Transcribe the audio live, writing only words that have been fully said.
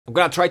I'm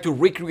gonna try to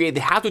recreate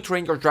the How to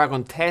Train Your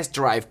Dragon test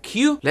drive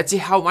cue. Let's see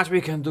how much we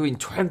can do in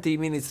 20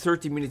 minutes,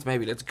 30 minutes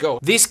maybe. Let's go.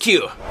 This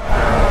cue.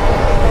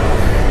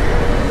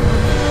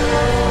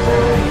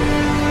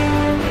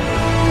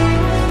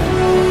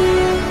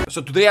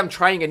 So today I'm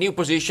trying a new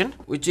position,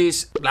 which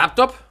is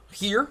laptop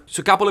here.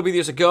 So a couple of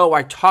videos ago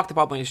I talked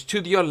about my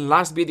studio.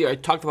 Last video I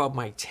talked about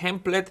my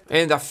template,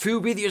 and a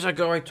few videos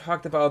ago I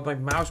talked about my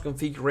mouse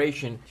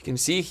configuration. You can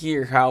see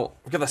here how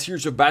I've got a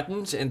series of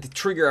buttons and they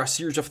trigger a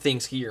series of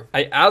things here.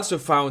 I also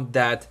found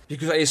that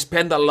because I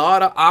spend a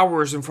lot of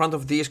hours in front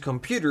of this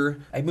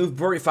computer, I move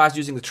very fast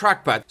using the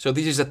trackpad. So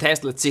this is a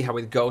test. Let's see how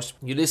it goes.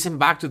 You listen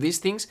back to these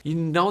things, you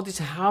notice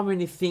how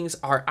many things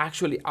are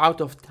actually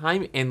out of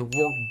time and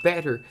work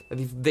better than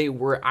if they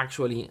were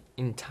actually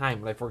in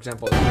time. Like for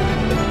example,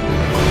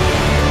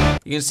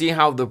 you can see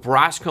how the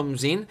brass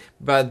comes in,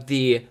 but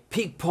the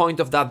peak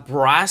point of that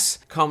brass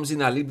comes in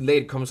a little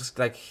late. It comes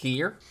like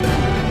here.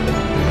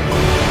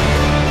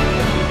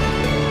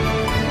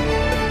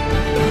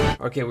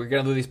 Okay, we're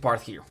gonna do this part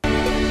here.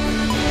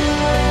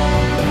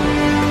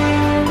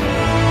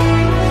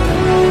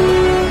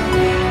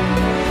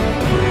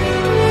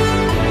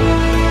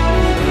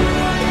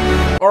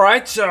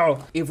 Alright,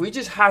 so if we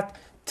just had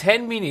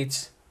 10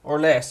 minutes or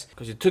less,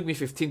 because it took me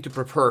 15 to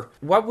prepare,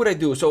 what would I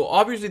do? So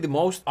obviously the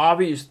most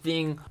obvious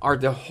thing are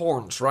the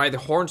horns, right? The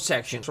horn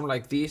section, something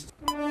like this.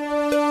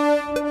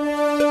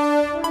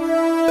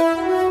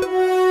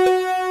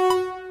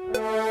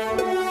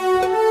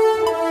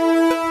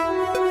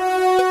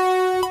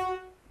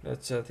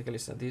 Let's take a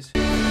listen to this.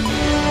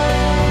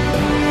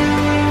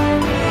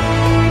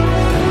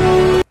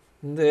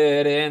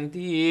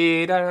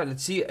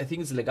 Let's see, I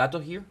think it's legato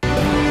here.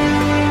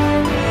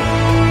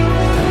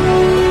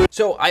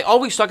 So I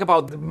always talk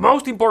about the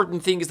most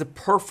important thing is the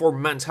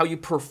performance, how you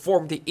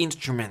perform the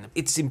instrument.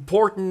 It's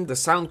important, the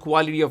sound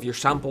quality of your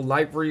sample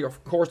library,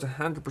 of course,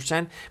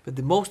 100%, but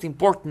the most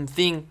important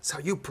thing is how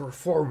you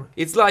perform.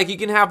 It's like you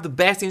can have the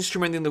best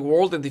instrument in the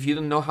world, and if you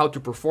don't know how to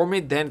perform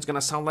it, then it's gonna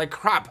sound like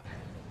crap.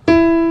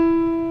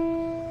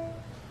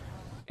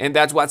 And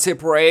that's what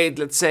separates,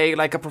 let's say,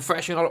 like a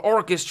professional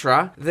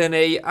orchestra than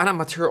an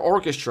amateur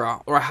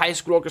orchestra or a high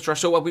school orchestra.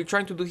 So what we're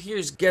trying to do here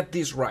is get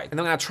this right. And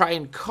I'm gonna try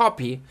and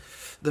copy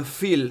the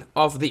feel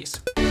of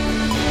this.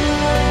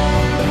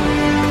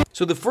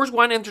 So the first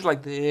one enters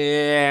like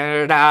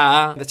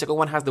da. The second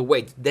one has the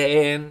weight.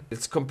 Then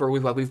let's compare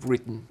with what we've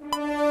written.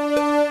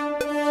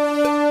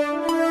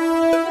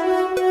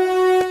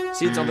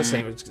 See, it's not the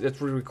same.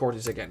 Let's re-record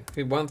this again.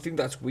 Okay, one thing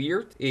that's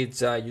weird,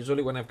 it's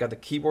usually when I've got the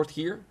keyboard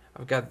here,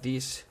 I've got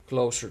this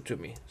closer to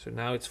me. So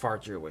now it's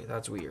farther away.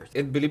 That's weird.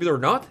 And believe it or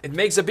not, it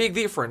makes a big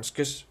difference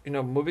because, you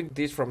know, moving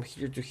this from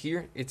here to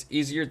here, it's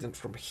easier than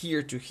from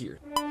here to here.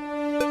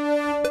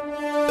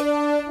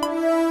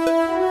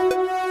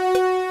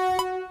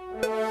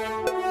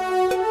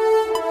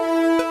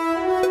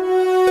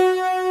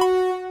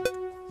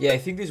 Yeah, I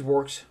think this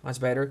works much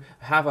better.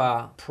 I have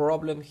a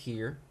problem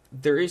here.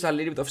 There is a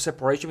little bit of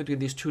separation between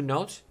these two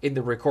notes in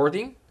the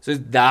recording. So it's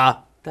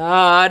da,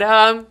 da,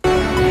 da.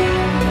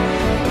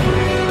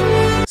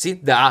 See,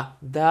 da,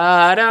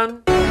 da, da.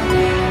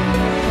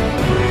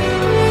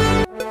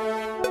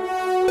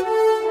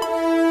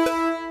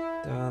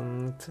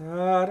 Dun,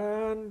 da,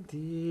 da,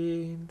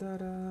 din, da,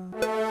 da.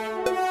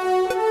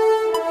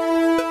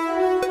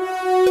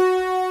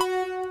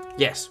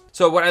 Yes.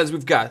 So what else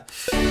we've got?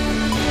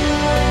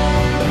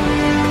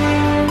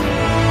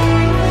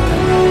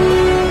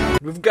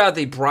 We've got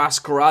the brass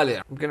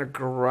chorale. I'm gonna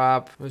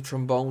grab the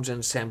trombones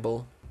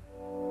ensemble.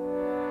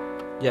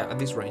 Yeah, at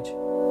this range.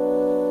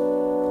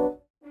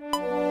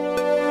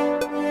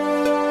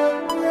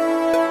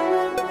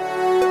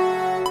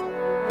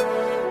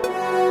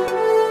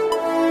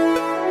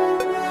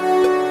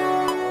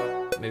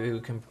 Maybe we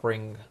can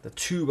bring the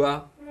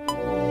tuba.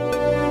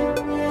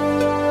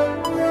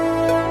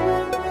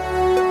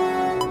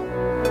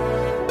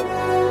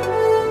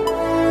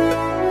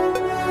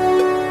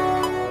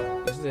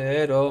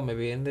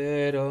 Maybe in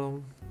there,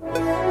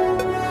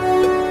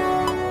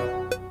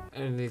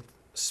 and need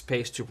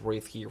space to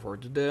breathe here for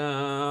the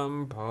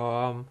dum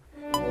pom.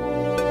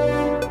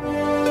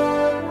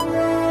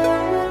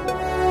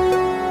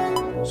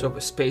 So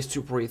space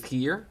to breathe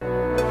here,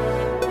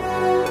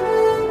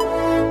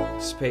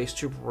 space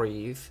to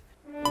breathe.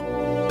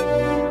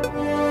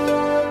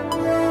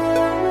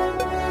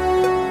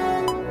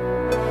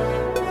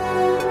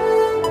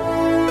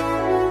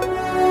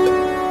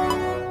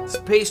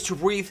 Space to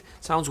breathe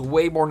sounds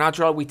way more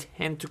natural. We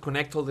tend to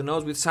connect all the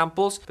notes with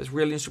samples, but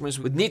real instruments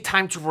would need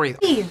time to breathe.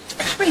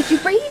 Breathe, you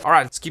breathe. All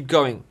right, let's keep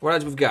going. What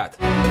else we've got?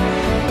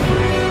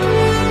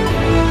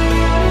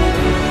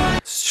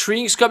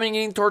 Strings coming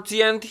in towards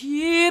the end.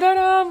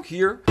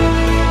 Here.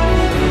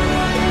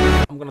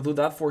 I'm gonna do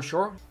that for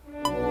sure.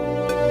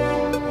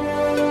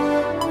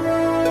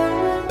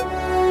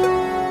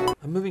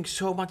 I'm moving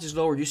so much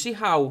slower. You see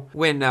how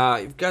when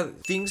you've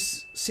got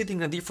things sitting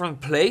in a different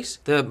place,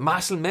 the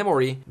muscle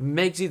memory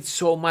makes it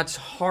so much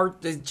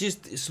hard. It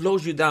just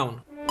slows you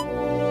down.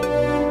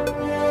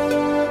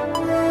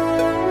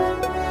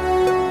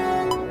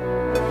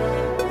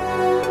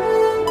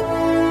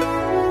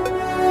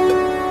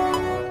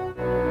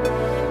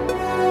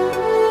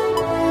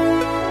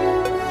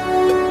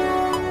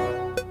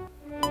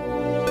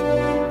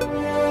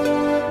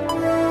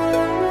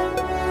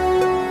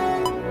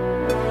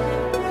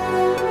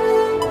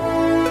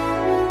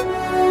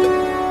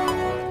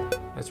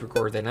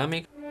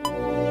 dynamic.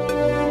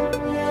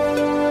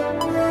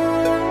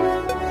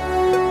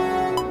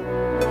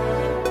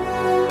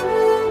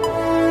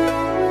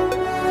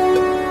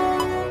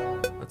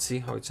 Let's see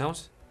how it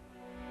sounds.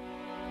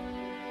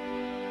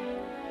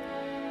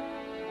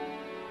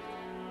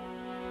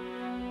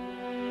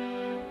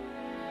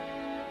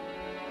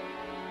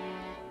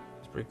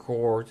 Let's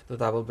record the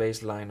double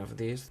bass line of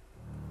this.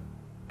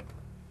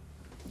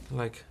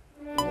 Like.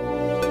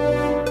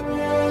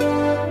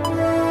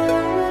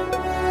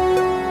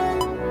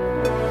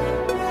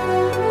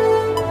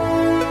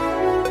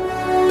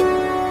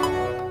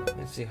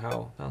 Let's see how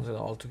it sounds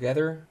all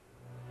together.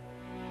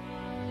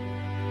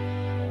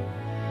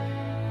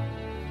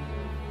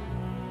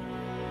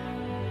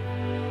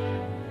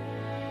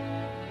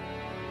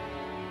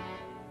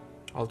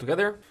 All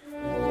together.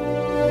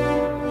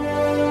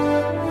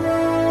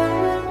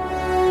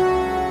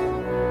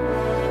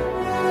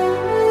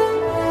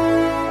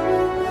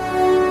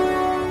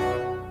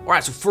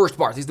 Alright, so first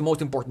part, this is the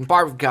most important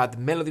part. We've got the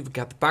melody, we've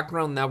got the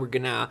background. Now we're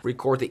gonna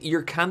record the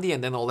ear candy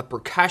and then all the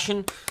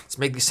percussion. Let's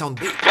make this sound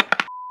big.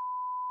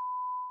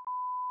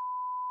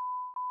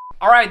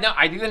 Alright, now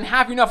I didn't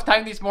have enough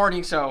time this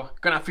morning, so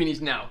gonna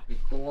finish now.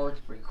 Record,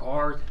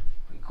 record,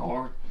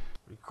 record,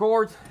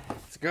 record.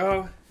 Let's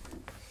go.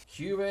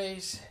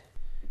 Cubase.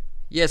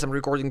 Yes, I'm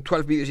recording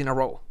 12 videos in a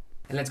row.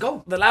 And let's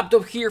go. The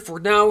laptop here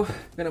for now. I'm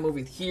gonna move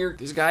it here.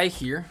 This guy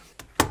here.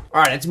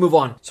 All right, let's move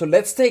on. So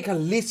let's take a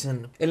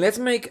listen and let's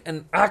make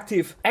an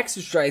active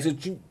exercise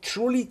to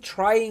truly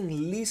try and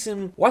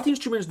listen. What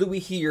instruments do we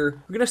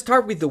hear? We're gonna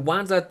start with the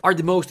ones that are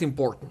the most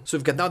important. So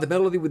we've got now the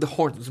melody with the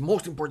horns, it's the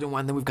most important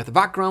one. Then we've got the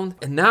background.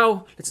 And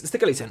now let's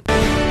take a listen.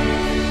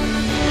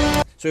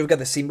 So we've got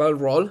the cymbal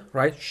roll,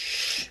 right?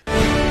 Shh.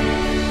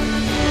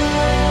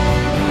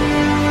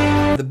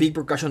 The big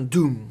percussion,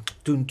 doom,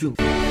 doom, doom.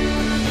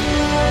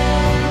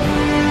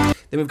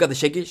 Then we've got the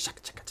shaky,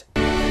 shaka, shaka, shaka.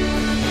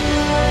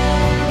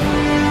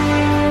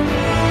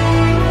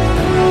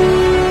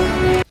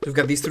 We've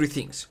got these three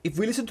things. If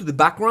we listen to the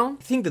background,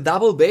 I think the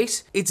double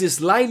bass, it's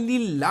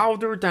slightly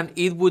louder than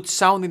it would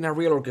sound in a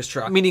real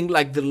orchestra, meaning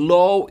like the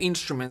low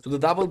instruments. So the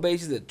double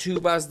bass is the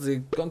tubas, the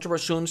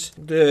contrabassoons,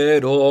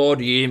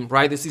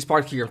 right? There's this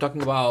part here I'm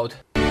talking about.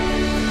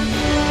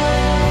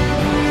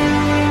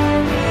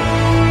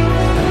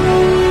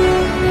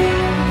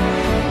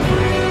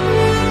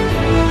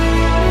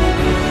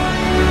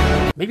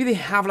 Maybe they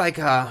have like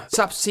a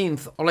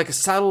sub-synth or like a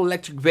subtle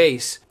electric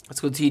bass. Let's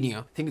continue.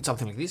 I think it's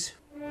something like this.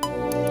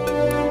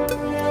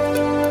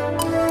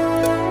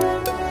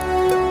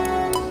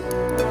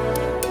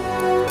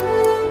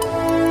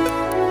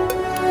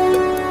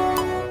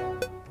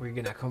 We're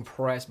gonna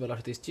compress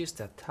velocities just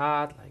a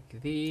tad like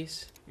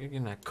this. You're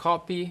gonna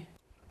copy.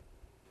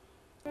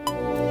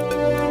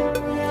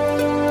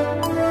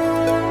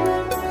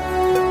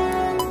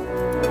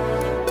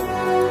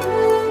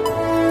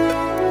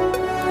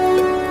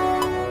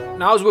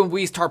 Now is when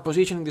we start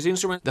positioning this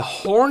instrument. The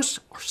horns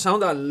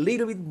sound a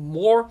little bit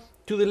more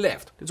to the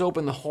left. Let's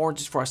open the horns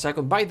just for a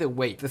second. By the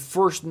way, the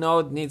first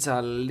note needs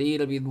a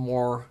little bit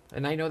more.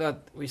 And I know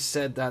that we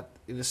said that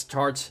it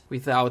starts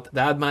without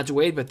that much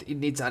weight, but it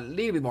needs a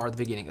little bit more at the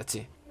beginning. Let's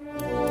see.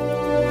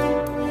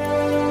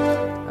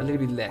 A little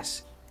bit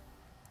less.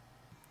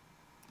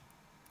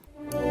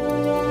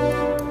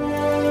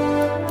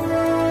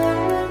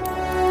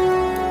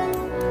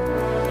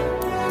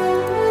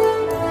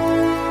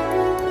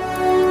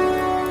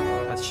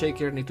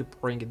 Shaker, need to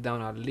bring it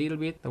down a little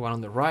bit. The one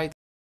on the right.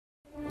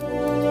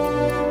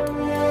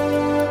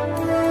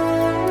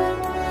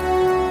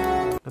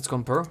 Let's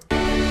compare.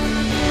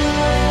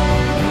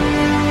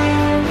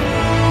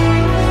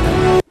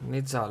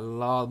 Needs a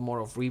lot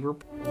more of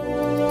reverb.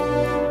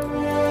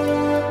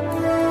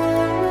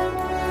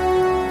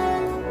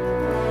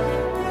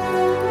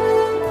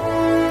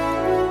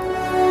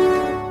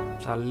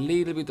 A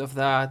little bit of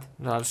that.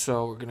 And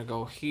also we're gonna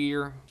go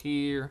here,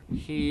 here,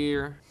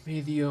 here,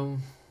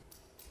 medium.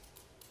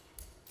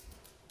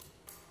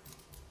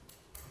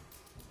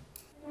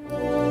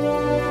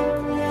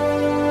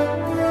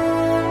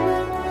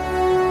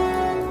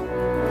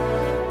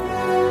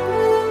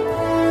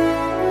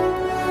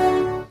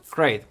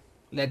 Great.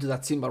 Let's do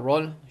that cymbal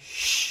roll.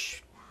 Shh.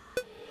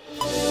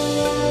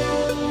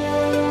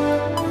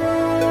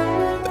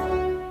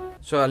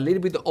 So a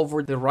little bit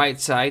over the right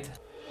side.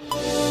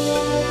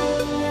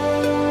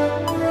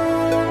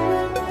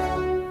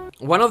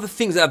 One of the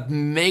things that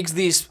makes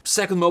this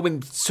second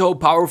movement so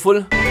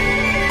powerful,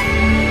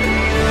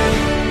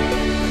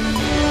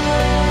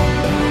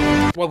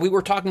 what we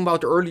were talking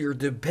about earlier,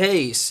 the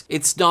bass,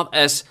 it's not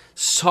as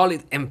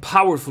solid and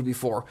powerful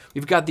before.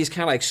 We've got these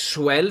kind of like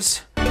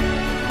swells.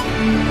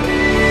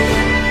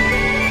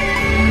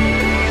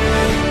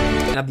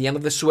 And at the end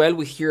of the swell,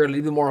 we hear a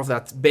little bit more of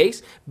that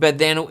bass. But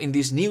then in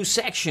this new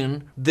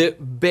section, the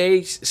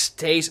bass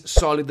stays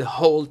solid the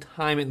whole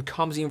time and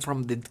comes in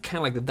from the kind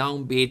of like the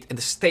downbeat and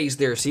it stays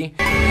there, see?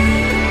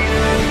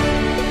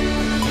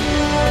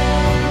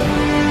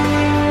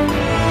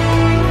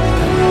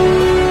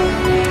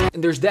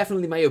 And there's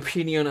definitely, my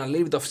opinion, a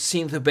little bit of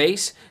synth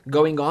bass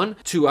going on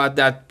to add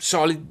that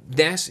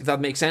solidness, if that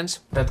makes sense.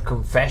 That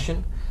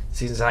confession,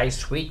 since I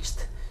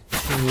switched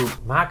to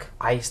Mac,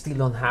 I still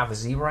don't have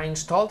Zebra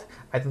installed.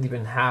 I don't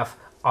even have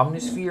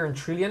Omnisphere and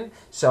Trillion,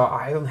 so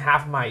I don't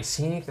have my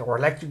synth or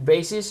electric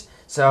basses.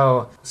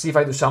 So see if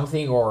I do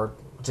something or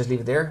just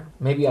leave it there.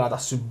 Maybe I'll add a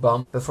sub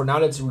bump, but for now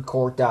let's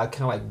record that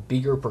kind of like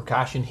bigger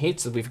percussion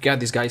hits that we've got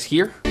these guys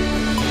here.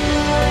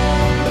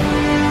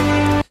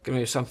 Gonna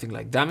do something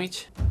like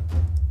damage.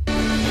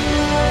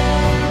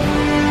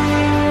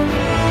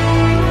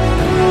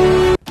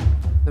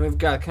 Then we've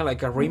got kind of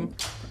like a rim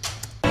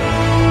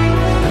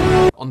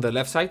on the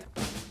left side.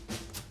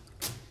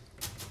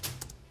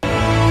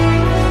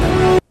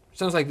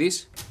 Sounds like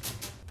this,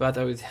 but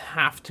I would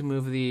have to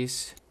move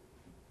this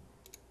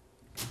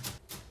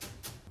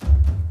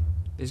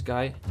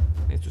guy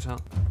needs to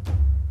sound.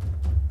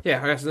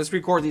 Yeah, okay, so let's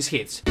record these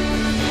hits.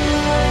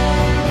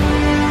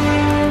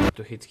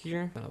 2 hits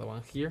here, another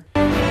one here.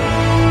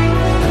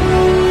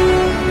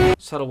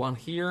 Subtle one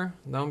here,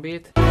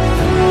 downbeat.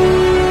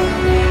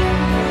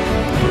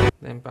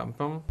 Then bum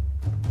bum.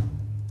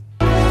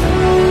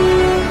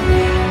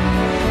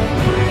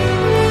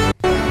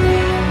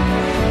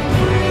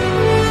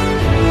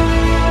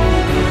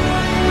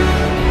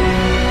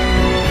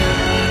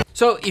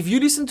 So if you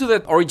listen to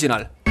the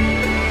original,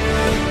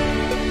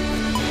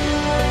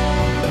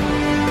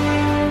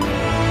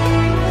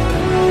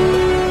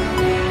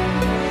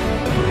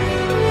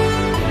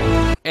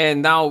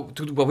 and now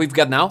to what we've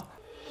got now,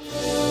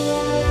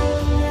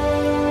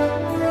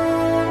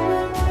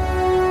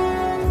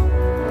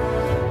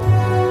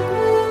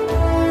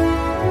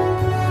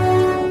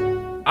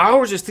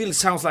 ours still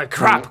sounds like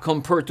crap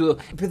compared to,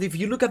 but if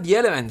you look at the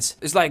elements,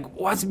 it's like,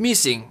 what's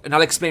missing? And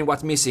I'll explain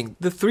what's missing.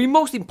 The 3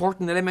 most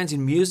important elements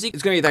in music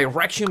is gonna be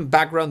direction,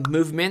 background,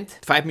 movement.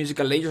 5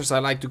 musical layers I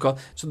like to call.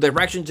 So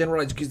direction,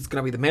 general, it's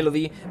gonna be the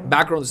melody.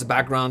 Background is the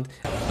background.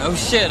 Oh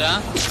shit,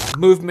 huh?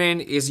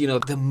 Movement is, you know,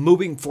 the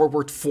moving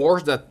forward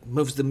force that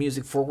moves the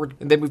music forward.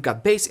 And then we've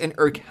got bass and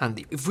erg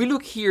handy. If we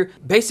look here,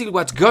 basically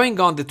what's going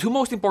on, the 2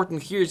 most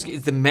important here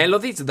is the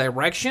melody, it's the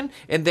direction,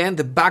 and then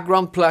the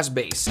background plus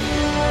bass.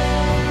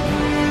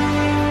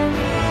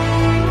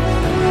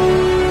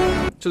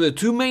 So the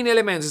 2 main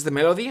elements is the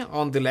melody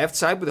on the left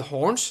side with the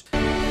horns.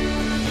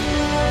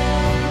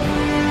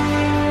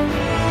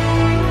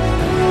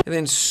 And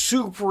then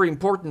super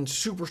important,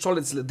 super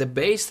solid is the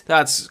bass.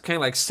 That's kind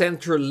of like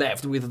center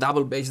left with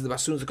double bass, the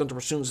bassoons, the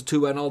contrabassoons, the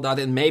tuba and all that,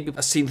 and maybe a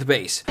synth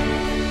bass.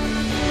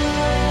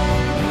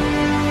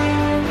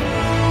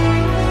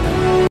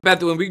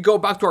 But when we go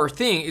back to our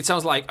thing, it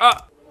sounds like,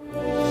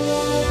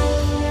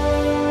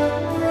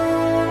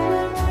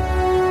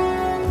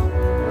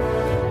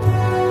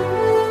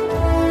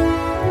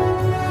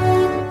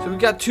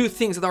 got 2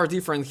 things that are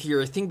different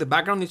here. I think the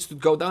background needs to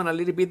go down a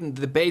little bit and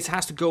the bass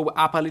has to go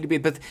up a little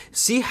bit, but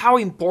see how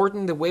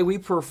important the way we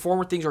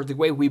perform things or the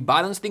way we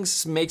balance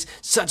things makes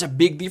such a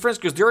big difference,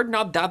 because there are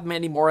not that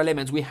many more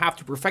elements. We have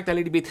to perfect a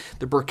little bit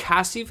the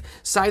percussive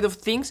side of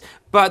things,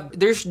 but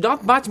there's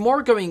not much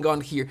more going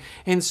on here.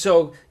 And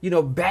so, you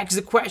know, begs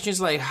the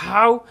questions like,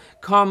 how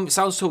come it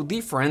sounds so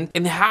different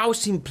and how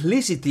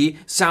simplicity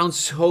sounds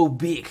so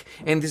big?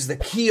 And this is the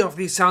key of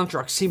this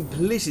soundtrack,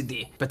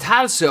 simplicity. But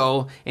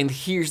also, and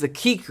here's the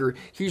kicker,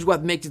 here's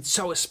what makes it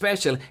so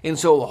special and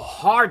so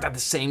hard at the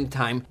same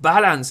time,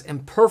 balance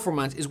and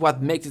performance is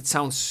what makes it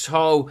sound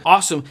so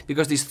awesome,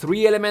 because these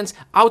 3 elements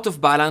out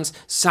of balance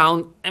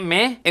sound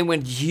meh, and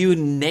when you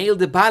nail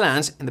the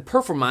balance and the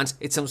performance,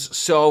 it sounds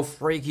so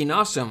freaking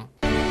awesome.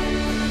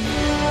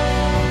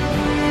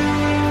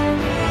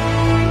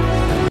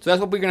 So that's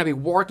what we're gonna be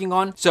working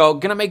on. So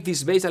gonna make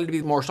this bass a little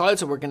bit more solid.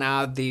 So we're gonna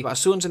add the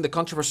bassoons and the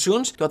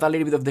contrabassoons to add a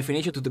little bit of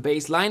definition to the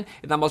bass line.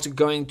 And I'm also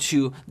going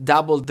to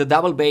double the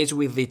double bass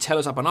with the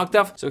cellos up an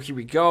octave. So here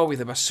we go with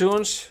the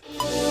bassoons.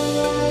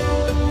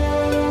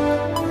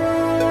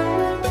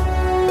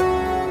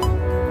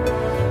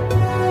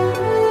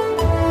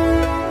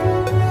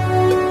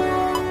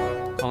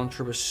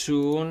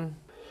 Contrabassoon.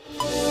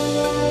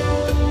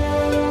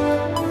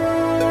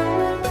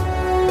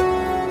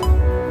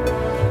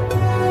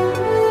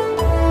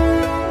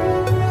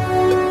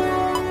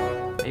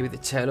 Maybe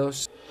the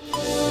cellos.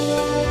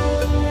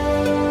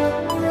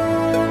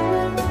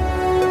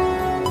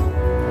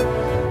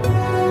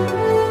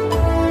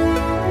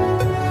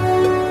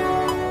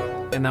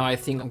 And now I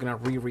think I'm gonna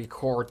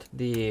re-record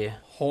the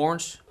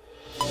horns.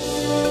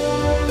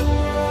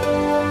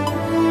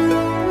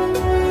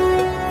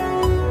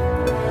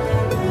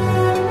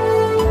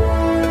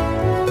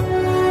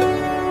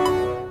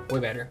 Way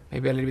better.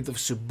 Maybe a little bit of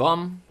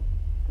sub-bum.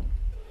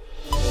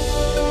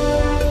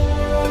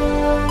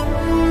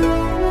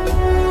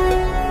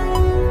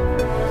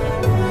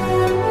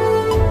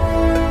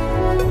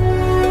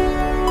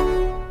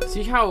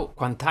 See how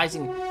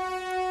quantizing,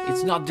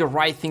 it's not the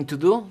right thing to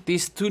do?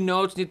 These 2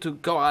 notes need to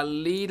go a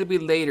little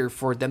bit later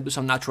for them to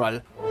sound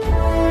natural.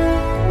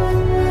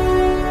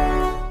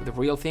 The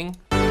real thing.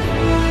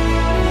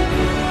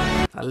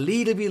 a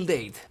little bit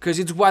late, because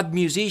it's what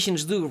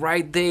musicians do,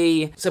 right?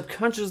 They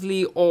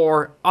subconsciously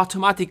or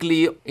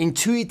automatically,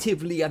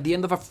 intuitively at the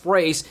end of a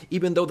phrase,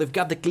 even though they've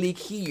got the click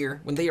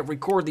here, when they are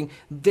recording,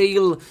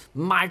 they'll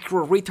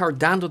micro retard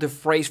down to the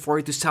phrase for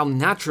it to sound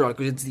natural,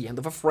 because it's the end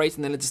of a phrase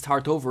and then let's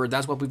start over.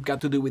 That's what we've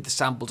got to do with the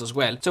samples as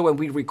well. So when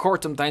we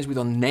record, sometimes we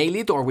don't nail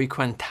it, or we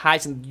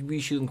quantize, and we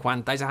shouldn't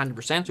quantize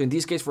 100%. So in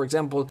this case, for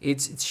example,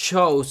 it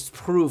shows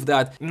proof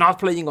that not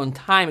playing on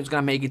time is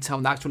gonna make it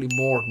sound actually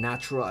more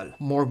natural,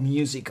 more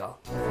musical.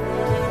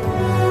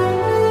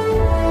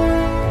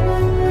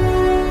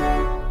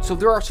 So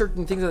there are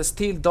certain things that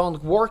still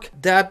don't work.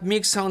 That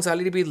mix sounds a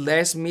little bit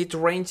less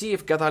mid-rangey.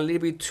 I've got a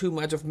little bit too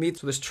much of mid,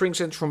 so the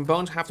strings and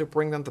trombones have to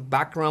bring down the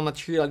background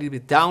material a little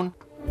bit down.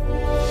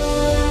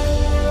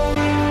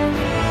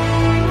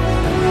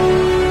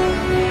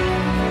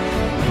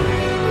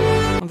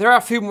 There are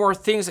a few more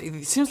things.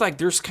 It seems like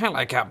there's kind of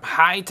like a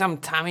high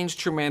tam-tam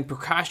instrument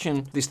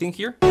percussion. This thing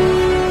here.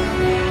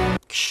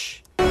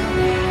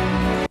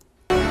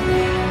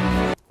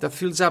 That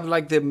fills up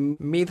like the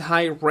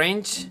mid-high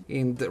range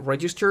in the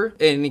register,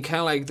 and it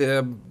kind of like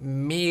the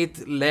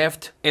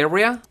mid-left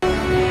area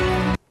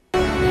that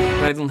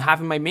I don't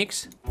have in my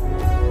mix.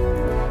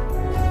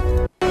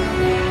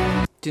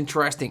 It's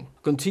interesting.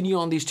 Continue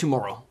on this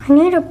tomorrow. I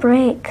need a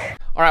break.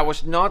 Alright, I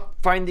was not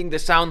finding the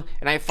sound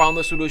and I found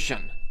the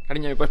solution.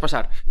 Cariño, ¿me puedes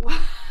pasar?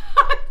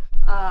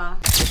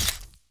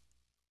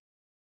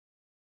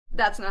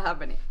 That's not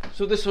happening.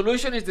 So the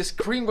solution is the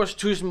screen was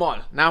too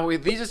small. Now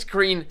with this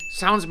screen,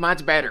 sounds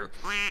much better.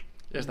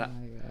 Just that.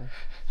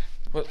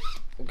 Well,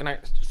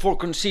 for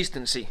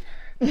consistency.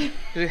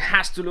 It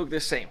has to look the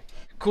same.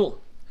 Cool.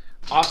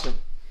 Awesome.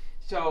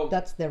 So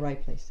that's the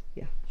right place.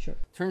 Yeah, sure.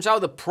 Turns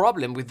out the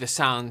problem with the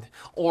sound,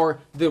 or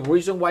the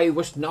reason why it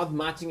was not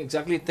matching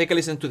exactly, take a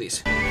listen to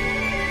this.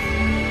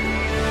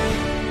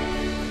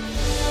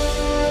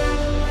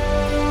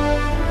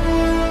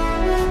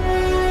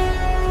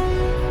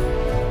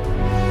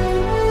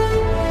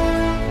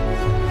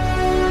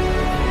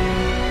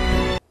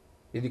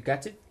 Did you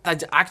catch it? I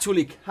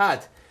actually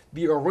cut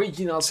the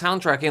original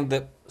soundtrack, and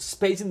the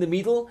space in the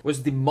middle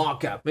was the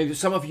mock-up. Maybe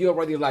some of you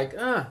already like,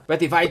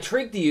 but if I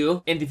tricked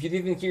you, and if you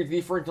didn't hear the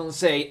difference, don't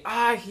say,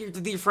 I hear the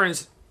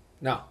difference.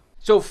 No.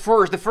 So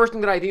the first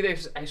thing that I did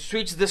is I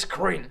switched the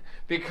screen,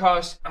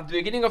 because at the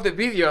beginning of the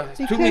video,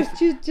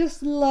 because you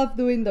just love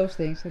doing those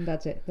things, and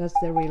that's it. That's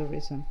the real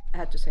reason. I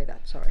had to say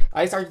that, sorry.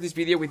 I started this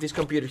video with this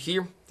computer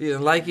here,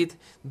 didn't like it,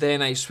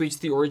 then I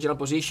switched the original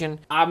position.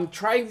 I'm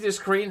trying the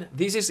screen.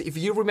 This is, if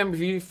you remember,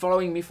 if you've been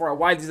following me for a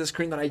while, this is the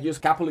screen that I used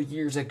a couple of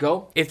years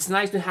ago. It's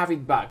nice to have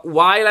it back.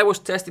 While I was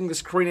testing the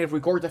screen, I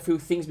recorded a few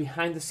things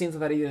behind the scenes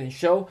that I didn't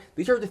show.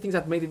 These are the things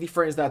that made the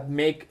difference, that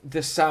make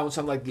the sound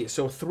like this.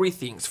 So 3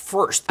 things.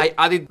 First, I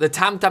added the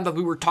tam-tam that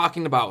we were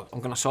talking about.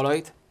 I'm gonna solo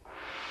it.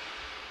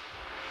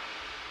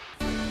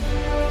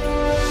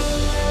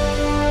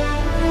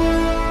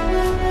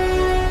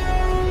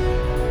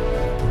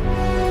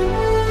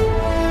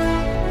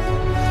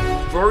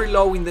 Very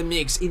low in the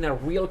mix, in a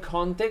real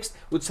context,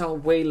 would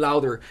sound way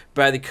louder,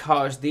 but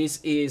because this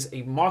is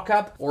a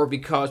mock-up, or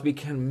because we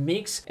can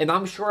mix, and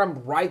I'm sure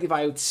I'm right if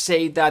I would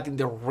say that in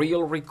the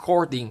real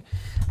recording,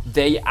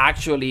 they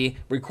actually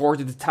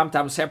recorded the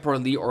tam-tam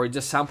separately, or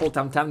just sampled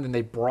tam-tam, then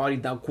they brought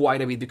it down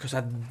quite a bit, because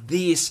at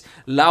this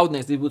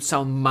loudness, it would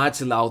sound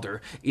much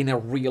louder in a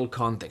real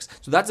context.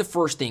 So that's the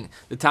first thing,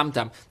 the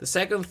tam-tam. The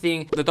second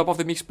thing, the top of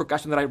the mix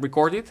percussion that I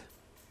recorded,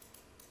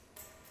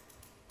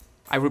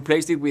 I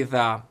replaced it with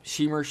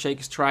shimmer,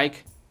 shake,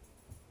 strike.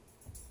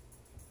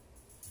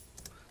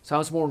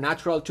 Sounds more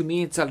natural to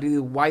me. It's a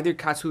little wider,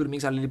 cuts through the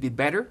mix a little bit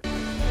better.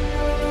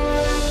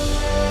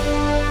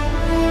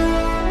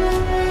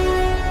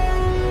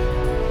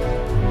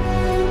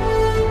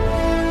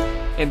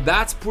 And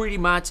that's pretty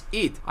much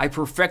it. I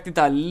perfected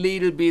a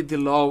little bit the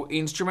low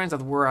instruments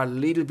that were a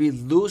little bit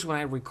loose when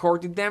I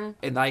recorded them,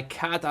 and I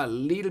cut a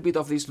little bit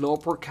of these low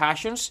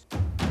percussions.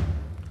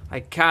 I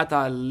cut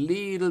a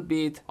little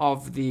bit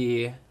of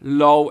the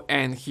low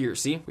end here,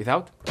 see,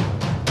 without.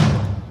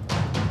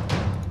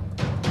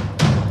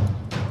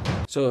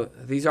 So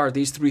these are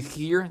these 3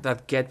 here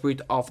that get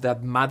rid of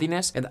that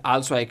muddiness, and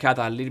also I cut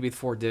a little bit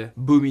for the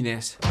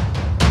boominess,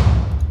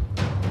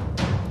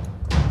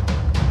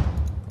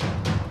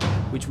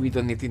 which we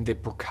don't need in the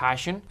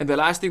percussion. And the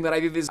last thing that I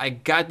did is I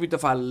got rid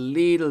of a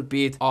little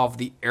bit of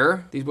the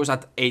air. This was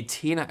at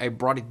 18, I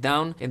brought it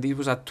down, and this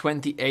was at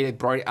 28, I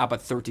brought it up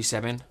at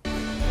 37.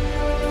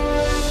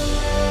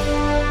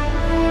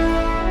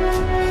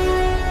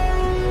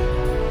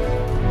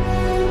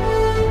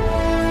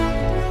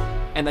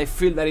 And I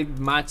feel that it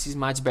matches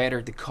much better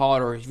the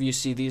color. If you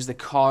see this, the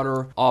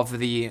color of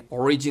the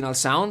original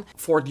sound.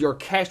 For the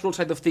orchestral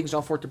side of things,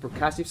 not for the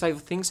percussive side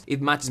of things,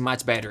 it matches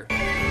much better.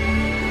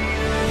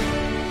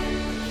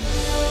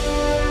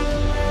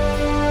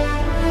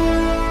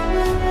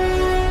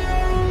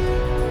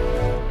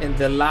 And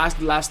the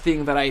last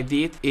thing that I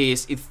did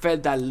is it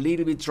felt a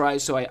little bit dry,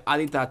 so I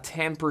added a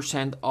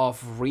 10%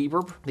 of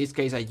reverb. In this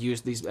case, I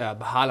used this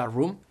Valhalla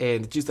room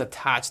and just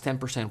attached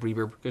 10%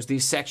 reverb because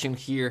this section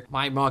here,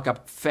 my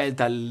mockup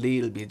felt a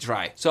little bit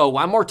dry. So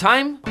one more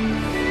time.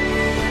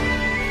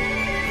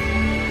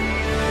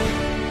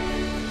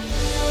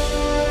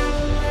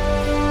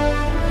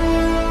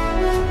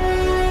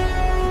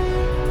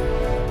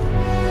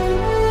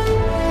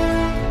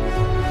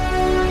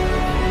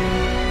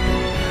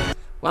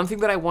 One thing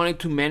that I wanted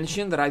to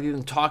mention that I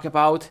didn't talk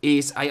about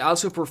is I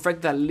also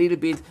perfect a little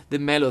bit the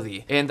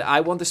melody. And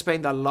I want to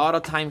spend a lot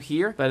of time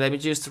here, but let me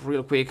just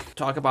real quick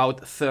talk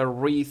about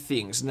 3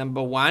 things.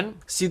 Number 1,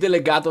 see the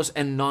legatos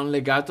and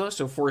non-legato.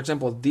 So for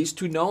example, these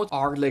 2 notes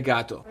are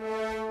legato.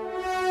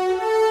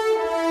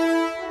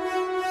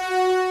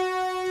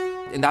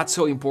 And that's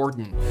so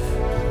important.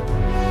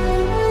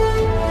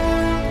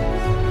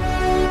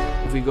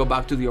 If we go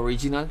back to the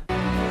original,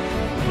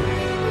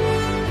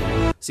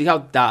 see how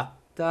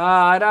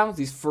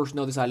this first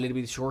note is a little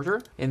bit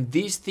shorter, and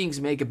these things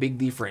make a big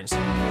difference.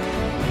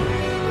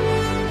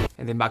 And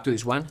then back to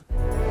this one.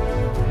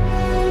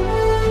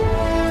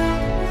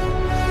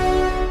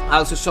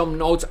 Also, some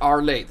notes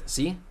are late.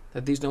 See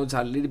that these notes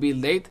are a little bit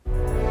late.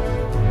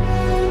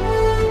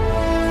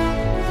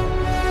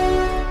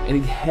 And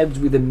it helps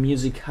with the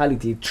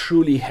musicality, it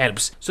truly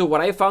helps. So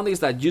what I found is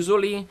that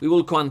usually we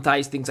will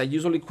quantize things. I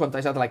usually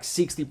quantize at like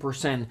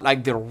 60%,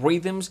 like the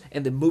rhythms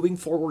and the moving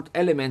forward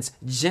elements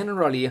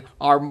generally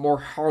are more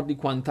hardly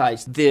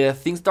quantized. The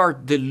things that are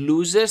the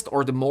loosest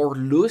or the more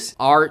loose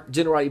are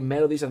generally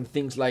melodies and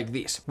things like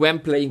this when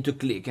playing to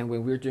click. And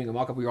when we're doing a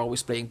mockup, we're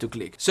always playing to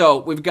click.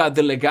 So we've got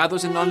the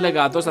legatos and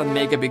non-legatos that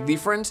make a big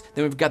difference.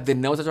 Then we've got the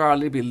notes that are a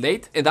little bit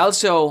late, and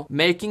also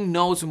making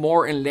notes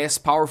more and less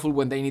powerful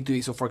when they need to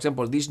be. So for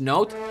example, this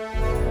note,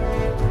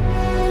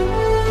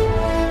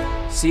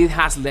 see, it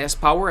has less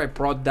power. I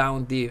brought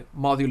down the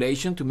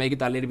modulation to make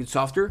it a little bit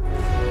softer,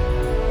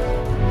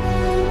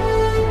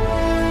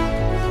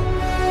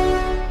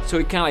 so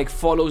it kind of like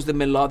follows the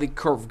melodic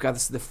curve.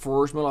 That's the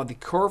first melodic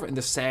curve and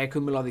the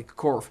second melodic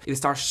curve. It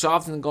starts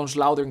soft and goes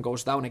louder and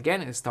goes down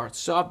again, and it starts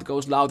soft,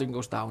 goes louder and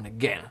goes down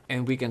again,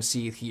 and we can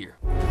see it here.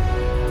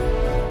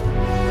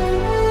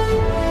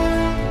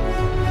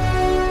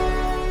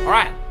 All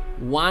right,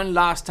 one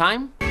last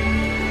time.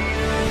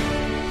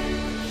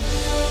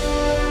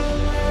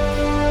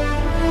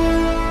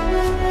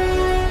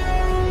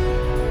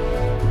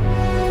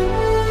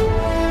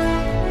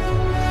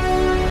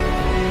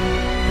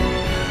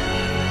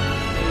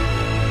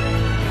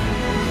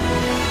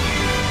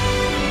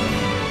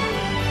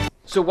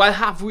 So what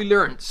have we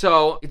learned?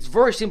 So it's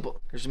very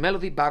simple. There's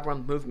melody,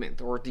 background,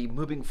 movement, or the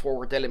moving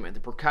forward element, the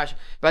percussion.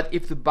 But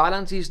if the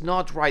balance is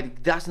not right,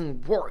 it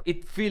doesn't work.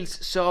 It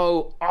feels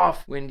so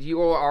off when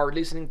you are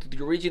listening to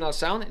the original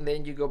sound and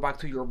then you go back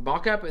to your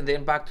mockup and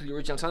then back to the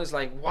original sound. It's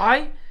like,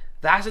 why?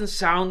 Doesn't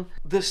sound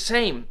the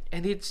same,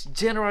 and it's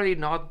generally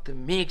not the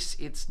mix,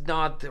 it's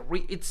not the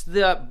it's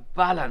the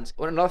balance.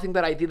 Or another thing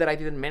that I did that I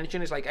didn't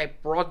mention is like I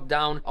brought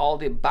down all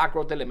the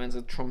background elements,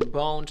 the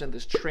trombones and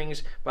the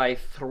strings by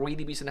 3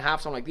 dBs and a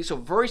half, something like this. So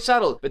very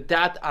subtle, but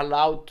that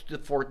allowed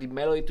for the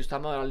melody to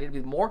stand out a little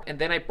bit more. And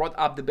then I brought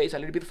up the bass a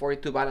little bit for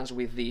it to balance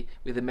with the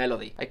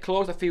melody. I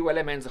closed a few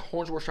elements. The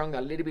horns were strung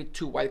a little bit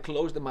too wide,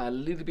 closed them a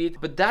little bit,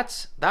 but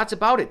that's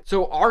about it.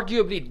 So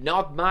arguably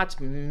not much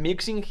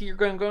mixing here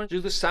going on,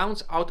 just the sound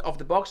out of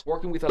the box,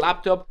 working with a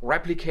laptop,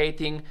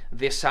 replicating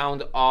the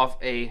sound of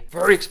a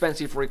very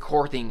expensive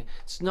recording.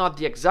 It's not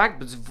the exact,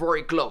 but it's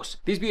very close.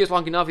 This video is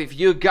long enough. If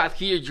you got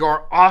here,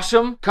 you're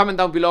awesome. Comment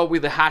down below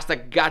with the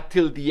hashtag got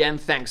till the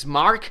end, thanks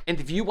Mark. And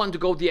if you want to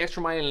go the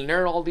extra mile and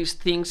learn all these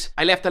things,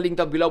 I left a link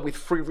down below with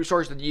free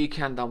resources that you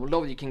can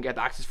download. You can get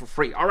access for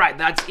free. All right,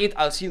 that's it.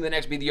 I'll see you in the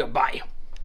next video. Bye.